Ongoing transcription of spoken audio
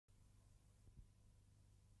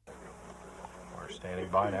Standing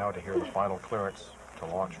by now to hear the final clearance to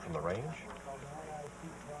launch from the range.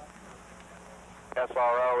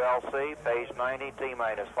 SRO LC, phase 90,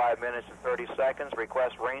 T-minus 5 minutes and 30 seconds.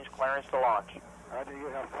 Request range clearance to launch. Roger, you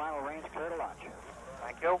have final range clear to launch.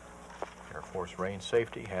 Thank you. Air Force Range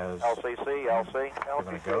Safety has LCC, LC.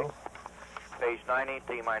 given a go. Phase 90,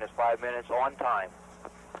 T-minus 5 minutes on time.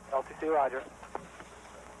 LCC, roger.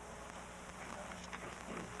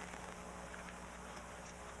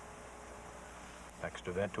 Next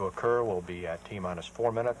event to occur will be at T-minus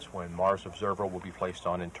 4 minutes when Mars Observer will be placed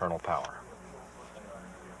on internal power.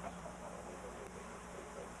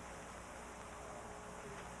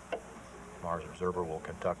 Mars Observer will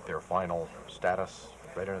conduct their final status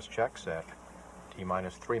readiness checks at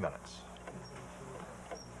T-minus 3 minutes.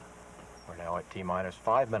 We're now at T-minus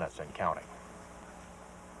 5 minutes and counting.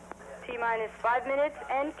 T-minus 5 minutes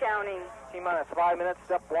and counting. T-minus 5 minutes,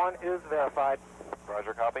 step 1 is verified.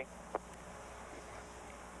 Roger, copy.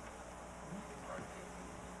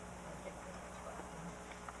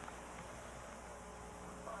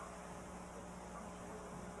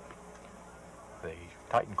 The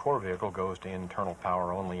Titan core vehicle goes to internal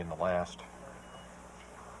power only in the last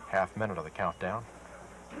half minute of the countdown.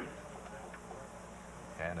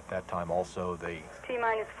 And at that time also the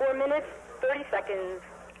T-minus 4 minutes, 30 seconds.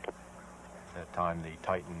 At that time the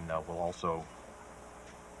Titan will also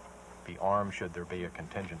be armed should there be a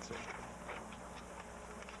contingency.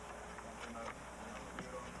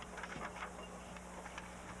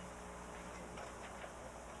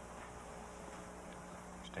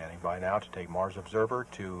 Standing by now to take Mars Observer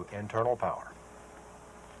to internal power.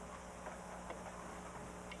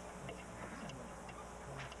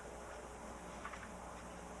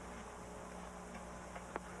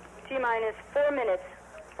 T-minus 4 minutes.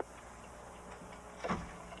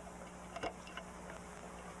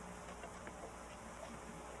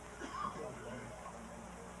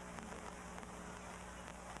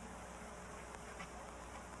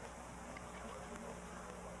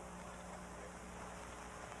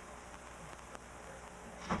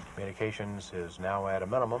 Communications is now at a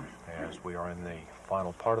minimum as we are in the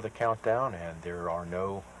final part of the countdown and there are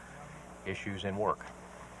no issues in work.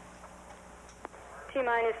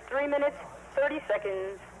 T-minus 3 minutes, 30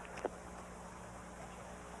 seconds.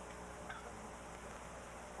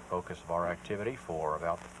 Focus of our activity for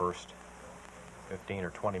about the first 15 or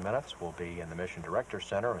 20 minutes will be in the Mission Director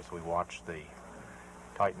Center as we watch the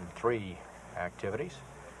Titan III activities,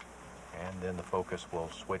 and then the focus will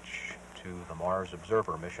switch to the Mars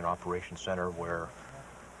Observer Mission Operations Center where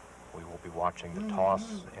we will be watching the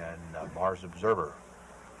TOS and Mars Observer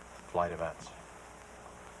flight events.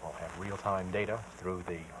 We'll have real-time data through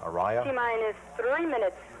the Araya T-minus 3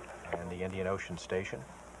 minutes. and the Indian Ocean Station.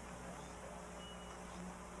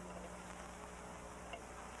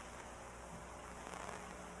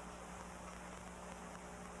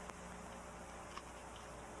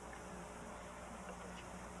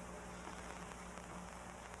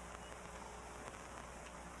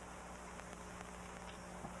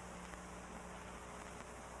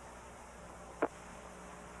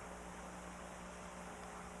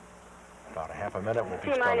 About a half a minute, we'll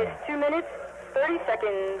be starting. T-minus 2 minutes, 30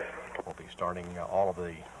 seconds. We'll be starting all of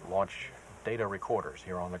the launch data recorders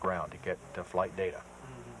here on the ground to get flight data.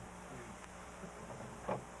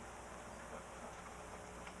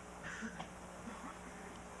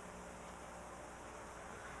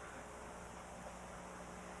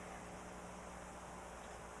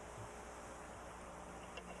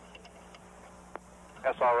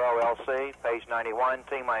 SRO LC, page 91,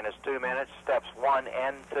 T-minus 2 minutes, steps 1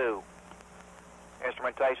 and 2.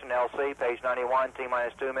 Instrumentation LC, page 91,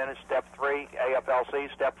 T-minus 2 minutes, step 3,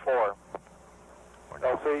 AFLC, step 4.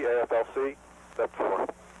 LC, AFLC, step 4.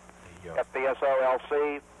 FPSO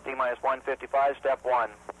LC, T-minus 155, step 1.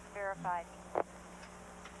 Verified. This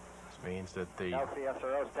means that the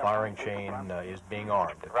LCSRO, step firing 1. chain is being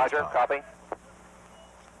armed at Roger, this time. copy.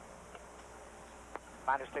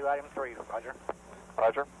 -2, item 3, roger.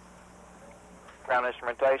 Roger. Ground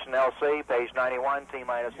instrumentation LC, page 91,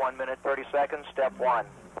 T-minus 1 minute, 30 seconds, step 1.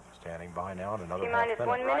 Standing by now in another T-minus half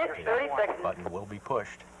 1 minute, The 30 seconds. button will be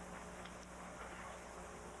pushed.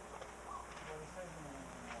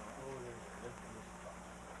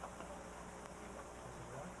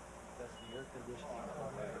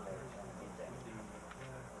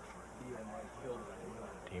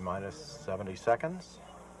 T-minus 70 seconds.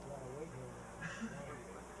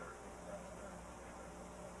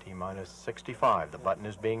 T-minus 65. The button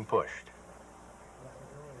is being pushed.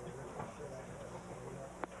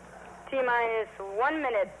 T-minus 1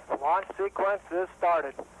 minute. The launch sequence is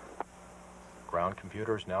started. Ground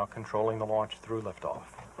computers now controlling the launch through liftoff.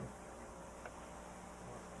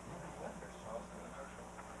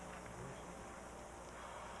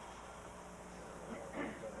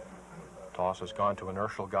 Toss has gone to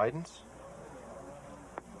inertial guidance.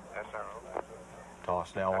 SRO.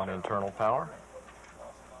 Toss now on internal power.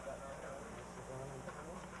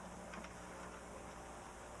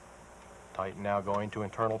 Titan now going to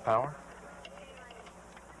internal power.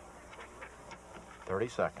 30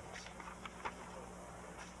 seconds.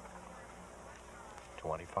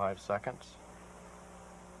 25 seconds.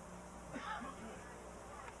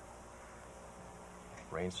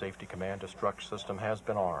 Range Safety Command Destruct System has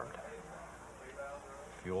been armed.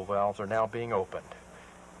 Fuel valves are now being opened.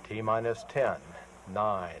 T-minus 10,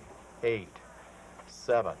 9, 8,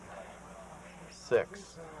 7,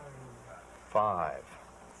 6, 5,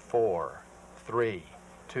 4, 3,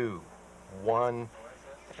 2, 1,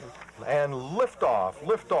 and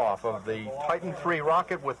liftoff of the Titan III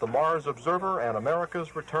rocket with the Mars Observer and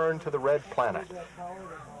America's return to the red planet.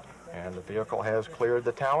 And the vehicle has cleared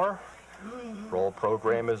the tower. Roll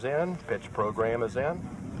program is in, pitch program is in.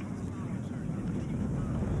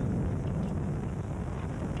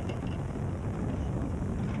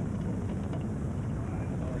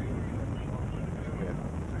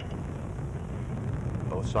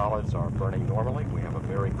 Both solids are burning normally. We have a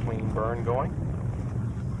very clean burn going.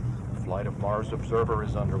 Flight of Mars Observer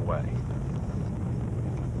is underway.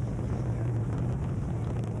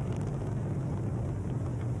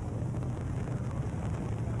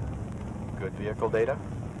 Good vehicle data.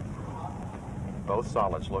 Both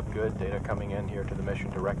solids look good. Data coming in here to the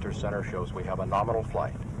Mission Director Center shows we have a nominal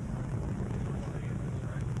flight.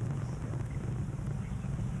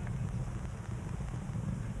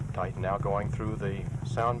 Titan now going through the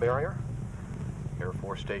sound barrier. Air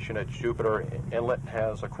Force Station at Jupiter Inlet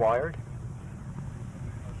has acquired.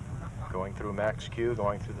 Going through Max Q,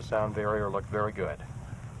 going through the sound barrier, looked very good.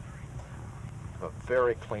 A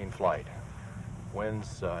very clean flight.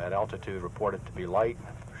 Winds at altitude reported to be light,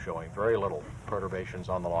 showing very little perturbations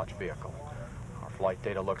on the launch vehicle. Our flight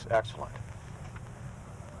data looks excellent.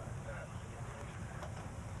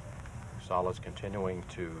 Solids continuing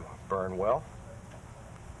to burn well.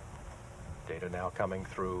 Data now coming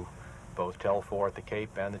through both Tel-4 at the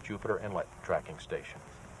Cape and the Jupiter Inlet tracking station.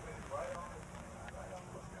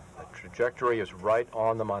 The trajectory is right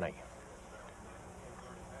on the money.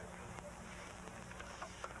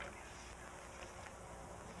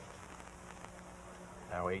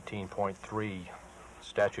 Now 18.3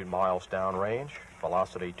 statute miles downrange,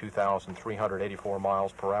 velocity 2,384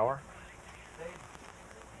 miles per hour.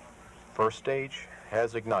 First stage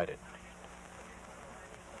has ignited.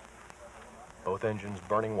 Both engines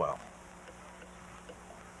burning well.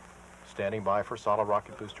 Standing by for solid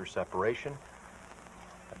rocket booster separation.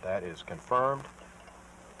 And that is confirmed.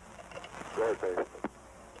 Go ahead, Dave.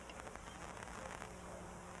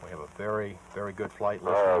 We have a very, very good flight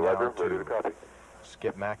listening now Roger, ready to to copy.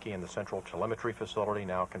 Skip Mackey in the Central Telemetry Facility,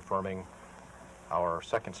 now confirming our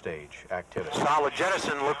second stage activity. Solid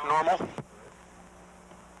jettison looked normal.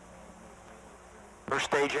 First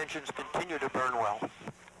stage engines continue to burn well.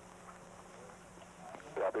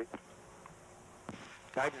 Copy.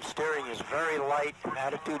 Guidance steering is very light.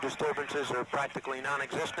 Attitude disturbances are practically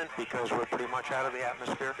non-existent because we're pretty much out of the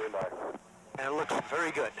atmosphere. Stand by. And it looks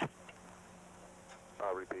very good.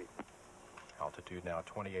 I'll repeat. Altitude now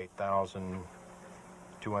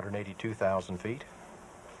 282,000 feet,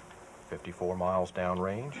 54 miles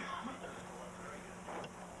downrange.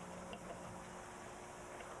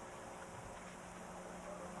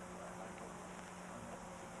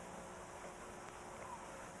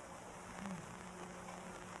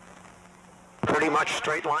 Pretty much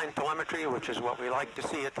straight line telemetry, which is what we like to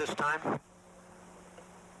see at this time.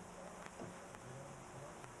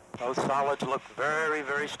 Both solids look very,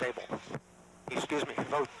 very stable. Excuse me,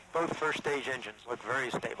 both first stage engines look very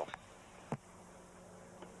stable.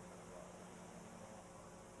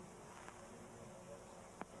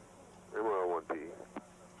 We're on 1P.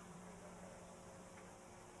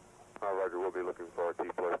 Roger, we'll be looking for a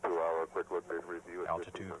T+2-hour quick look base review.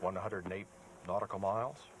 Altitude 108 nautical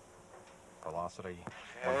miles. Velocity.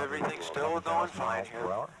 Everything's still 11,000 going fine miles here.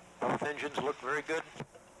 per hour. Both engines look very good.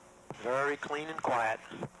 Very clean and quiet.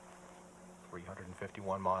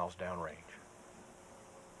 351 miles downrange.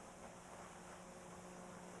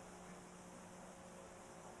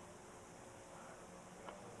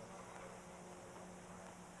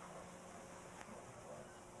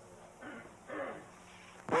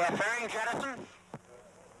 We have fairing jettison.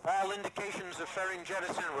 All indications of fairing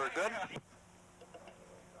jettison were good.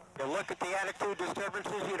 You look at the attitude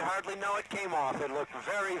disturbances, you'd hardly know it came off. It looked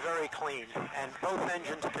very, very clean, and both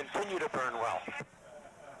engines continue to burn well.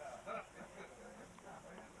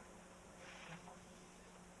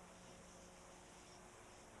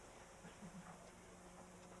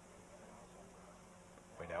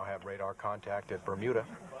 have radar contact at Bermuda.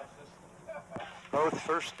 Both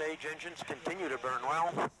first stage engines continue to burn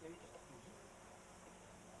well.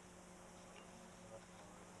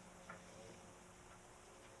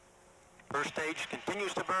 First stage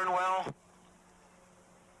continues to burn well.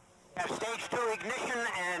 Have stage 2 ignition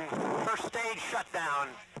and first stage shutdown.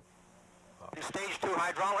 And stage 2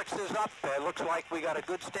 hydraulics is up. Looks like we got a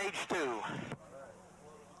good stage 2.